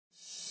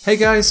Hey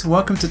guys,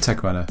 welcome to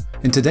TechRunner.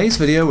 In today's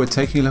video we're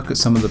taking a look at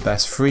some of the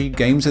best free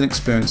games and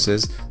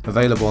experiences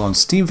available on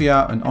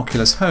SteamVR and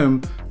Oculus Home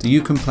that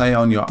you can play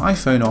on your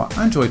iPhone or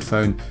Android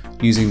phone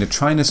using the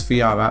Trinus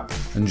VR app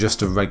and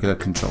just a regular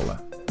controller.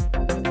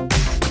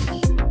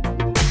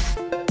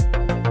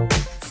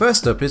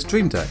 First up is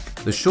Dream Deck,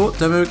 the short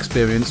demo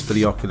experience for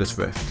the Oculus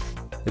Rift.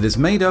 It is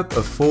made up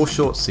of 4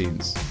 short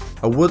scenes: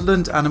 a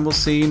woodland animal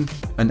scene,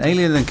 an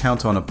alien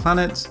encounter on a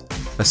planet,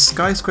 a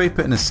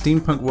skyscraper in a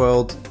steampunk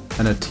world,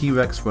 and a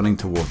T-Rex running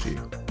towards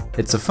you.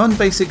 It's a fun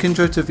basic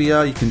intro to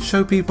VR you can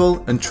show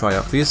people and try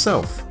out for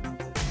yourself.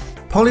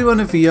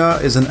 Polylearn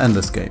VR is an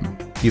endless game.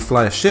 You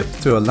fly a ship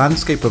through a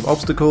landscape of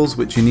obstacles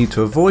which you need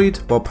to avoid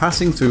while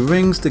passing through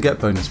rings to get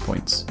bonus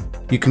points.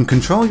 You can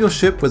control your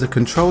ship with a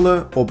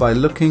controller or by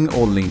looking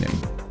or leaning.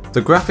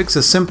 The graphics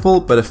are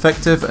simple but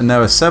effective, and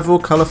there are several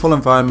colourful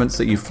environments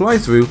that you fly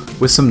through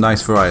with some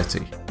nice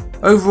variety.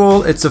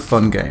 Overall, it's a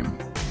fun game.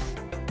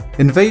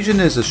 Invasion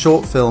is a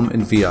short film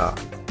in VR.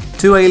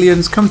 2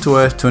 aliens come to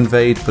Earth to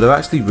invade but are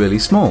actually really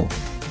small.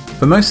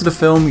 For most of the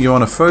film you're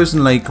on a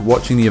frozen lake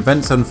watching the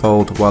events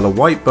unfold while a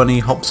white bunny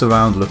hops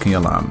around looking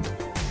alarmed.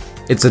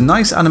 It's a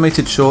nice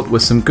animated short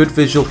with some good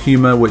visual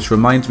humour which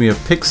reminds me of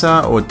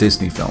Pixar or a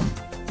Disney film.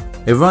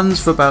 It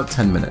runs for about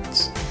 10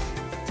 minutes.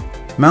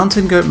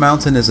 Mountain Goat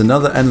Mountain is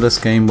another endless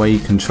game where you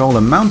control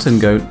a mountain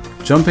goat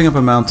jumping up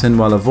a mountain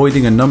while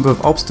avoiding a number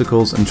of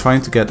obstacles and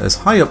trying to get as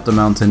high up the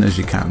mountain as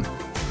you can.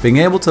 Being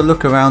able to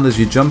look around as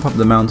you jump up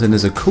the mountain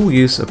is a cool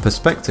use of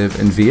perspective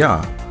in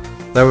VR.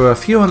 There are a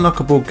few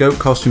unlockable goat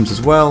costumes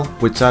as well,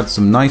 which add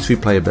some nice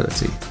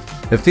replayability.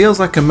 It feels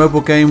like a mobile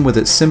game with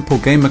its simple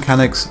game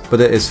mechanics, but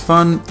it is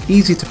fun,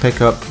 easy to pick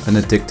up, and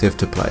addictive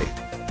to play.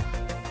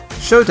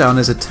 Showdown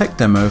is a tech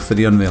demo for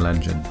the Unreal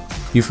Engine.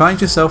 You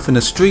find yourself in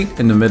a street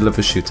in the middle of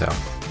a shootout.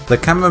 The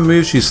camera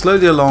moves you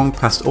slowly along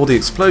past all the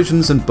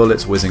explosions and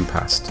bullets whizzing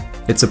past.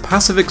 It's a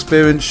passive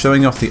experience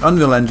showing off the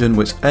Unreal Engine,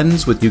 which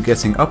ends with you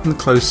getting up and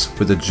close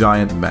with a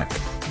giant mech.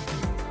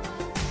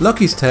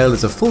 Lucky's Tale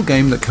is a full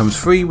game that comes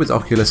free with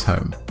Oculus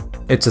Home.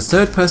 It's a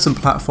third-person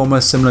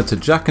platformer similar to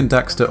Jak and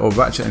Daxter or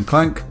Ratchet &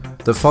 Clank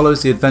that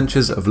follows the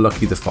adventures of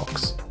Lucky the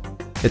Fox.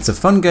 It's a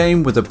fun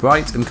game with a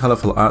bright and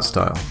colourful art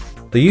style.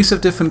 The use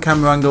of different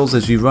camera angles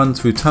as you run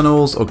through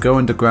tunnels or go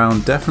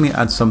underground definitely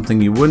adds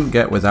something you wouldn't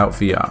get without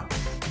VR.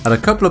 At a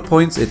couple of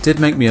points it did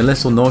make me a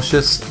little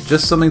nauseous,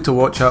 just something to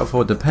watch out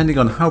for depending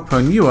on how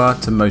prone you are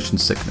to motion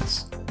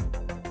sickness.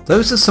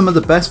 Those are some of the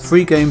best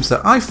free games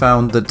that I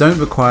found that don't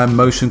require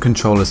motion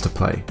controllers to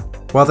play.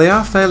 While they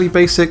are fairly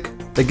basic,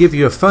 they give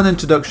you a fun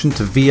introduction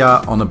to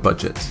VR on a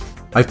budget.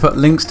 I've put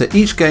links to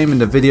each game in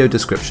the video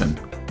description.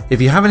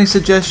 If you have any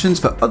suggestions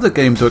for other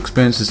games or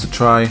experiences to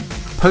try,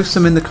 post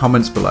them in the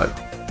comments below.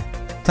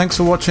 Thanks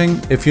for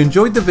watching. If you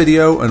enjoyed the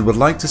video and would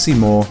like to see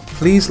more,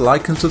 please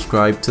like and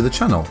subscribe to the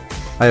channel.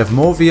 I have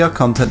more VR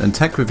content and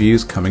tech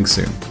reviews coming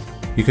soon.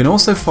 You can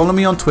also follow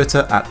me on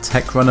Twitter at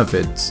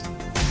TechRunnerVids.